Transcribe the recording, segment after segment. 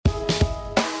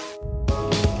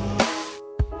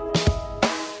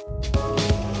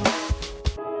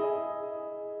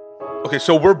Okay,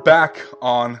 so we're back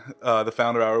on the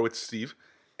Founder Hour with Steve,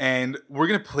 and we're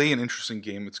going to play an interesting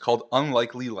game. It's called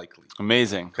Unlikely Likely.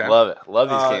 Amazing. Okay. Love it. Love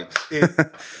these games.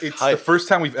 It's the first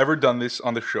time we've ever done this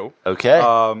on the show.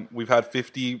 Okay. We've had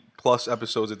 50 plus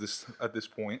episodes at this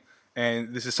point,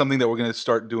 and this is something that we're going to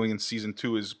start doing in season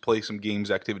 2 is play some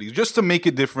games activities just to make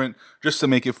it different, just to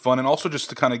make it fun, and also just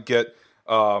to kind of get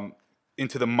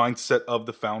into the mindset of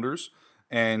the founders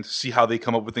and see how they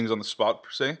come up with things on the spot, per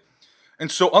se. And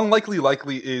so Unlikely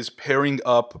Likely is pairing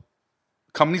up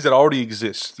companies that already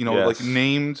exist, like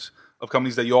names of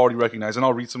companies that you already recognize. And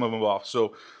I'll read some of them off.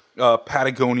 So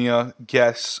Patagonia,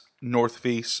 Guess, North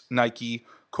Face, Nike,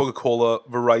 Coca-Cola,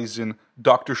 Verizon,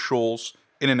 Dr. Scholl's,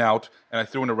 In-N-Out, and I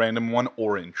threw in a random one,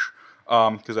 Orange,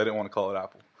 because I didn't want to call it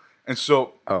Apple. And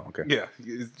so, yeah,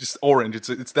 it's just Orange.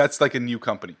 That's like a new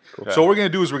company. Cool. So what we're going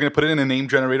to do is we're going to put it in a name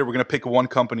generator. We're going to pick one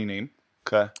company name.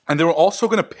 Okay. And then we're also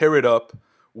going to pair it up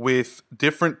with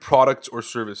different products or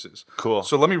services. Cool.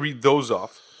 So let me read those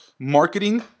off.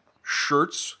 Marketing,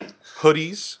 shirts,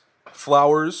 hoodies,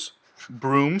 flowers,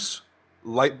 brooms,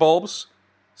 light bulbs,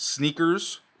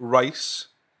 sneakers, rice,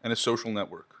 and a social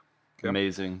network. Okay?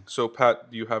 Amazing. So Pat,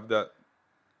 do you have that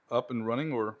up and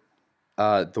running or?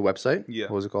 The website? Yeah.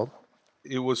 What was it called?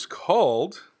 It was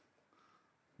called,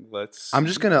 I'm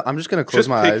just gonna close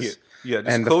my eyes. It. Yeah, just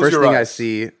and the close first your thing I eyes.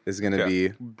 see is gonna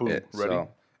be boom. it. Ready? So.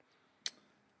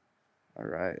 All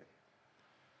right.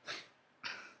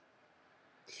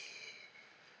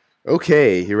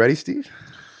 Okay, you ready, Steve?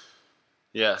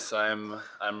 Yes, I'm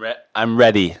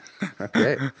ready.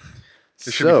 Okay.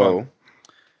 This should be fun.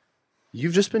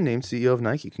 You've just been named CEO of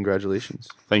Nike. Congratulations.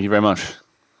 Thank you very much.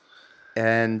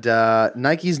 And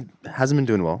Nike's hasn't been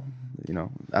doing well,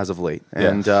 as of late.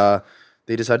 Yes. And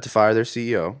they decided to fire their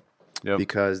CEO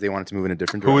Because they wanted to move in a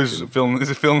different direction. Who is Phil? Is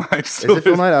it Phil Knight? Is it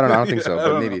Phil Knight? I don't know. I don't think so, I but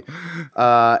don't maybe.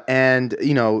 And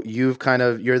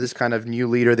you're this kind of new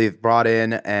leader they've brought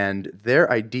in, and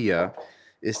their idea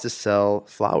is to sell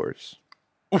flowers.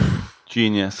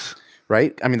 Genius.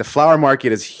 Right? I mean, the flower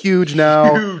market is huge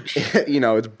now. Huge.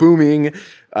 It's booming.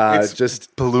 It's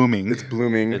just blooming. It's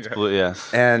blooming. It's blue,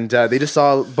 yes. And they just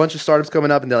saw a bunch of startups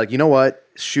coming up, and they're like, you know what?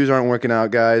 Shoes aren't working out,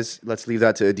 guys. Let's leave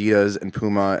that to Adidas and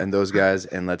Puma and those guys,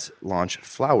 and let's launch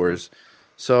flowers.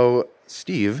 So,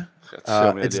 Steve,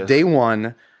 so many it's ideas. day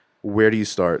one. Where do you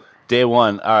start? Day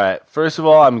one. All right. First of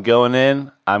all, I'm going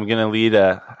in. I'm going to lead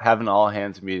have an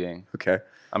all-hands meeting. Okay.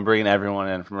 I'm bringing everyone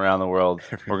in from around the world.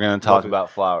 We're going to talk about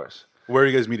flowers. Where are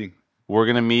you guys meeting? We're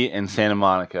going to meet in Santa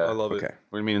Monica. I love it. Okay.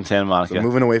 We're going to meet in Santa Monica. So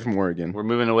moving away from Oregon. We're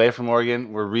moving away from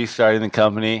Oregon. We're restarting the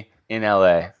company in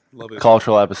LA. Love it.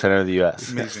 Cultural epicenter of the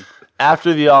U.S. Amazing.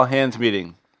 After the all-hands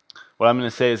meeting, what I'm going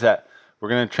to say is that we're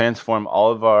going to transform all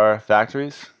of our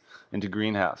factories into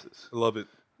greenhouses. I love it.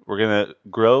 We're going to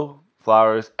grow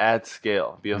flowers at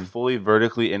scale, be a fully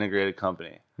vertically integrated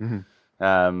company.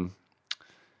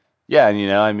 Yeah,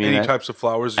 and Any types of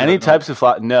flowers? Any types of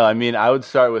flowers? No, I would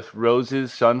start with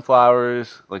roses,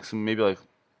 sunflowers, maybe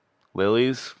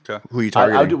lilies. Okay. Who are you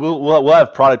targeting? We'll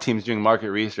have product teams doing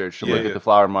market research to look Yeah. at the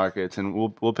flower markets, and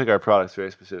we'll pick our products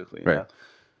very specifically. Right.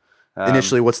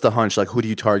 Initially, what's the hunch? Like, who do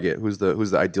you target? Who's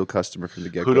the ideal customer from the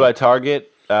get-go? Who do I target?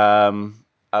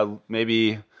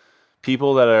 Maybe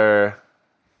people that are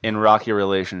in rocky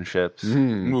relationships.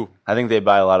 Ooh. I think they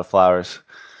buy a lot of flowers.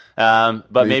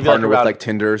 But maybe partner around, with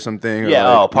Tinder or something.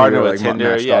 Yeah, partner with like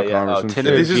Tinder. Match.com or Oh, some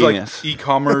Tinder. shit. This is Genius. like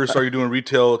e-commerce. Are you doing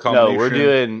retail No, combination? we're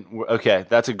doing okay.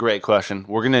 That's a great question.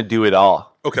 We're gonna do it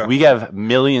all. Okay. We have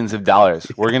millions of dollars.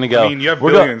 We're gonna go. You have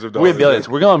we're billions of We have dollars. billions.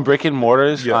 We're going brick and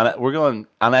mortars. Yeah. We're going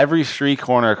on every street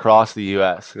corner across the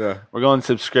U.S. Yeah. We're going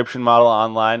subscription model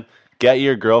online. Get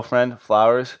your girlfriend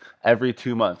flowers every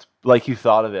 2 months, like you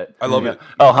thought of it. I love it.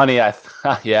 Oh, honey, I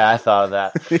thought of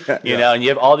that. And you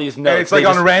have all these notes. And it's like They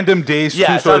on just- random days too,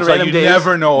 Yeah, so on it's like random you days.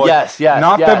 never know. Yes.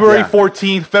 Not yes. February Yeah.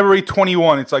 14th, February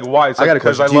 21. It's like why? It's I like got a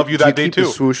because question. I love you that day keep too. the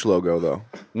swoosh logo though?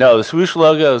 No, the swoosh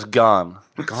logo is gone.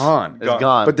 Gone. It's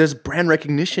gone. But there's brand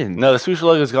recognition. No, the swoosh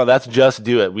logo is gone. That's Just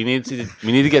Do It. We need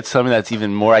to get something that's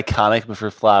even more iconic, but for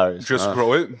flowers. Just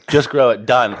grow it. Just grow it.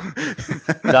 Done.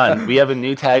 Done. We have a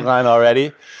new tagline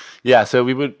already. Yeah, so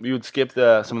we would skip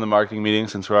some of the marketing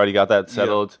meetings since we already got that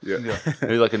settled. Yeah.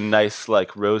 Maybe like a nice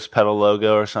rose petal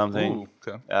logo or something. Ooh,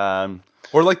 okay.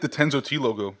 Or like the Tenzo T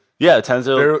logo. Yeah,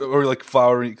 Tenzo. Or like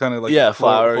flowery, kind of like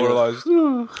flower. floralized.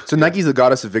 So Nike's the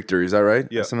goddess of victory. Is that right?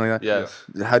 Yeah. Something like that. Yes.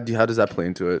 How does that play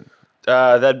into it?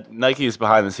 That Nike is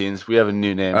behind the scenes. We have a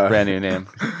new name, brand new name.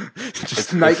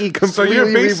 Just Nike So completely you're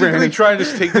basically rebranding. trying to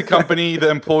just take the company, the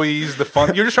employees, the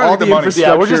fund. You're just trying All to get the the money.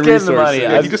 Yeah, we're just getting the money.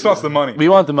 resources. Yeah, he just wants the money. We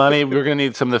want the money. We're gonna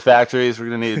need some of the factories. We're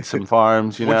gonna need some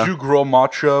farms. You know. Would you grow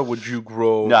matcha? Would you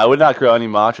grow? No, I would not grow any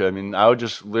matcha. I mean, I would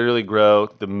just literally grow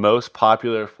the most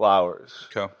popular flowers.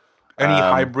 Okay. Any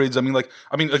hybrids? I mean,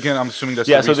 again, I'm assuming that's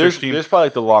Yeah, the so research team. there's probably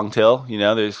like the long tail. You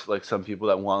know, there's like some people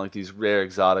that want like these rare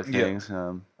exotic Yeah. things.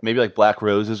 Maybe like black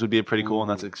roses would be pretty cool, and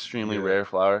that's an extremely rare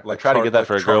flower. Like I tried to get that like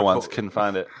for a girl charcoal. once, couldn't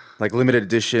find it. Like limited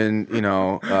edition,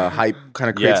 hype, kind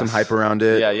of create some Yes. hype around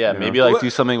it. Yeah, you know. maybe like do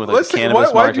something with like Let's a see,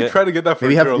 cannabis why did you market. try to get that for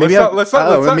Maybe a have girl? maybe have let's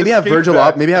not maybe have escape Virgil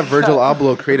that. maybe have Virgil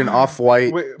Abloh create an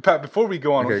off-white. Wait, Pat, before we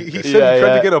go on, Okay. he said Yeah, he tried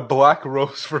yeah. to get a black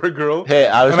rose for a girl. Hey,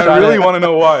 I was and I trying really to- want to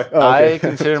know why. I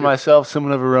consider myself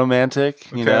somewhat of a romantic.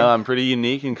 You Okay. know, I'm pretty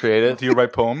unique and creative. Do you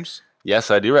write poems?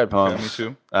 Yes, I do write poems. me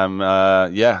too.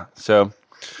 Yeah. So,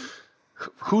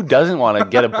 who doesn't want to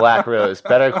get a black rose?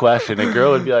 Better question. A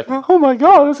girl would be like, "Oh my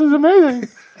god, this is amazing."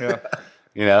 Yeah.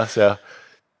 You know. So,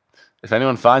 if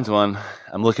anyone finds one,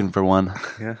 I'm looking for one.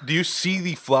 Do you see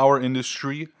the flower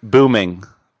industry? Booming.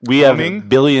 We Blooming? have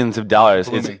billions of dollars.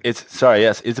 Blooming. It's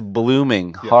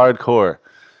blooming, hardcore.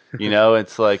 You know,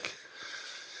 it's like,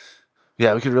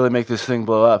 yeah, we could really make this thing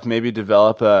blow up. Maybe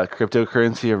develop a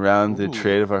cryptocurrency around the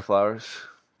trade of our flowers.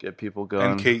 Get people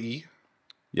going. NKE?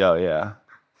 Yeah.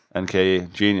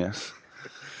 NKE, genius.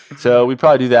 So we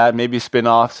probably do that. Maybe spin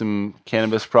off some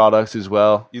cannabis products as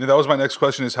well. You know, that was my next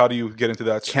question: is how do you get into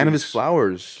that? Cannabis space?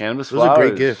 flowers. Cannabis Those are great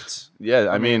flowers. gifts. Yeah,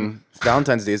 I mean,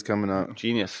 Valentine's Day is coming up.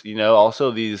 genius. You know,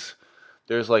 also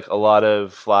there's like a lot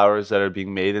of flowers that are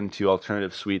being made into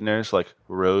alternative sweeteners, like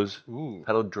rose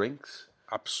petal drinks.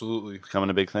 Absolutely, Becoming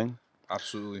a big thing.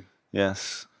 absolutely.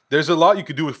 Yes, There's a lot you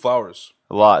could do with flowers.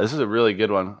 a lot. This is a really good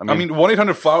one. I mean,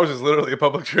 1-800-Flowers is literally a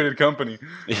public traded company.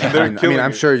 Yeah. And they're I mean, killing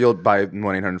I'm it. sure you'll buy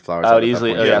 1-800-Flowers. I would at that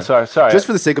easily. point. Oh, yeah, sorry. Just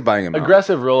for the sake of buying them. out.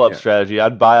 aggressive roll-up strategy.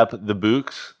 I'd buy up the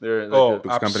Books. They're like Oh, the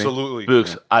company? absolutely.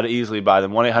 Books. I'd easily buy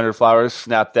them. 1-800-Flowers.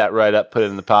 Snap that right up. Put it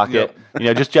in the pocket. Yep. You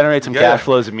know, just generate some Yeah. cash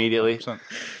flows immediately. 100%.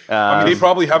 I mean, they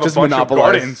probably have Just a bunch of monopolize.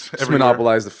 gardens Just everywhere.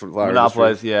 monopolize the flower.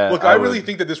 Monopolize. Yeah. Look, I would. really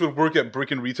think that this would work at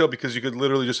brick and retail because you could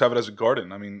literally just have it as a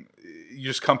garden. I mean, you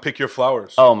just come pick your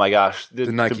flowers. Oh my gosh, the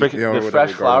Nike, brick- you know, the whatever fresh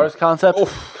garden. flowers concept.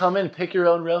 Oof. Come in, pick your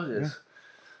own roses.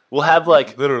 We'll have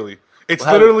like Literally. It's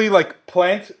Well, how- literally like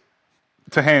plant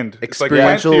to hand. It's like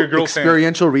plant Experiential, to your girl's hand.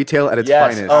 experiential retail at its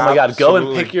yes. finest. Oh my god, go and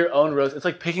Absolutely. pick your own rose. It's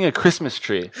like picking a Christmas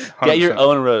tree. Get your 100%.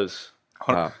 own rose.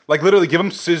 Like literally, give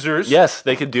them scissors. Yes,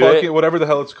 they could do Pluck it. whatever the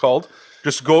hell it's called.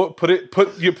 Just go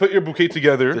put your bouquet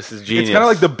together. This is It's genius. kind of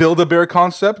like the Build-A-Bear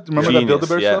concept. Remember that Genius,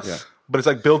 Build-A-Bear yes. stuff? But it's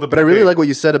like Build-A-Bear. But I really like what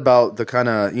you said about the kind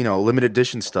of limited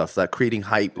edition stuff, that creating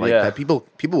hype, like Yeah. that. People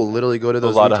will literally go to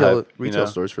those lot of retail, hype, you retail know.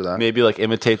 stores for that. Maybe like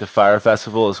imitate the fire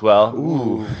festival as well.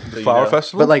 Ooh, the Flower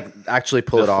Festival. But like actually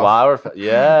pull the it off.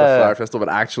 yeah. The flower festival,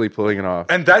 but actually pulling it off.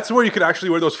 And that's where you could actually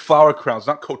wear those flower crowns,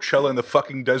 not Coachella in the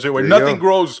fucking desert where There you nothing go.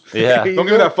 grows. Yeah. Don't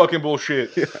give me that fucking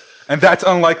bullshit. And that's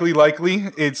likely.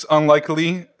 It's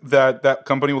unlikely that that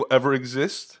company will ever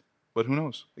exist. But who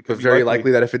knows? It could But be very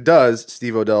likely that if it does,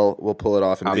 Steve Odell will pull it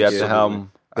off and Be make at the it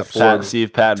helm. the Pat, Forbes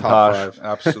Steve, Pat, and top Posh. five.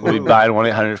 We'll Absolutely. be buying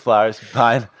 1-800-Flowers.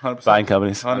 Buying 100%.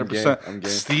 companies. 100%. I'm game.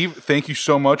 Steve, thank you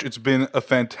so much. It's been a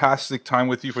fantastic time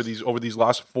with you for over these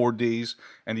last 4 days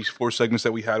and these 4 segments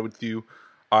that we had with you.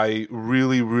 I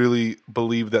really, really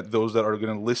believe that those that are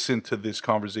going to listen to this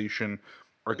conversation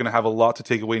are going to have a lot to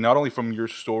take away, not only from your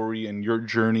story and your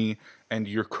journey and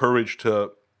your courage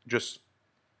to just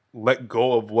let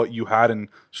go of what you had and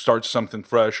start something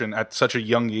fresh. And at such a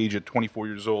young age, at 24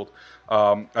 years old,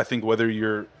 I think whether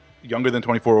you're younger than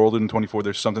 24 or older than 24,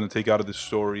 there's something to take out of this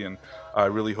story. And I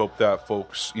really hope that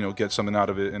folks, get something out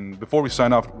of it. And before we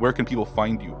sign off, where can people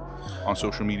find you on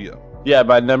social media? Yeah,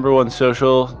 my number one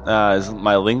social is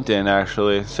my LinkedIn,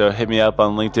 actually. So hit me up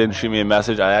on LinkedIn, shoot me a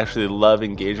message. I actually love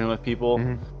engaging with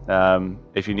people.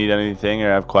 If you need anything or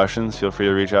have questions, feel free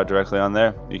to reach out directly on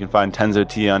there. You can find Tenzo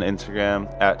T on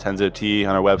Instagram, at Tenzo T,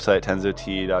 on our website,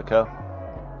 tenzot.co.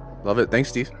 Love it. Thanks,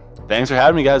 Steve. Thanks for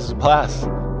having me, guys. It was a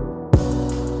blast.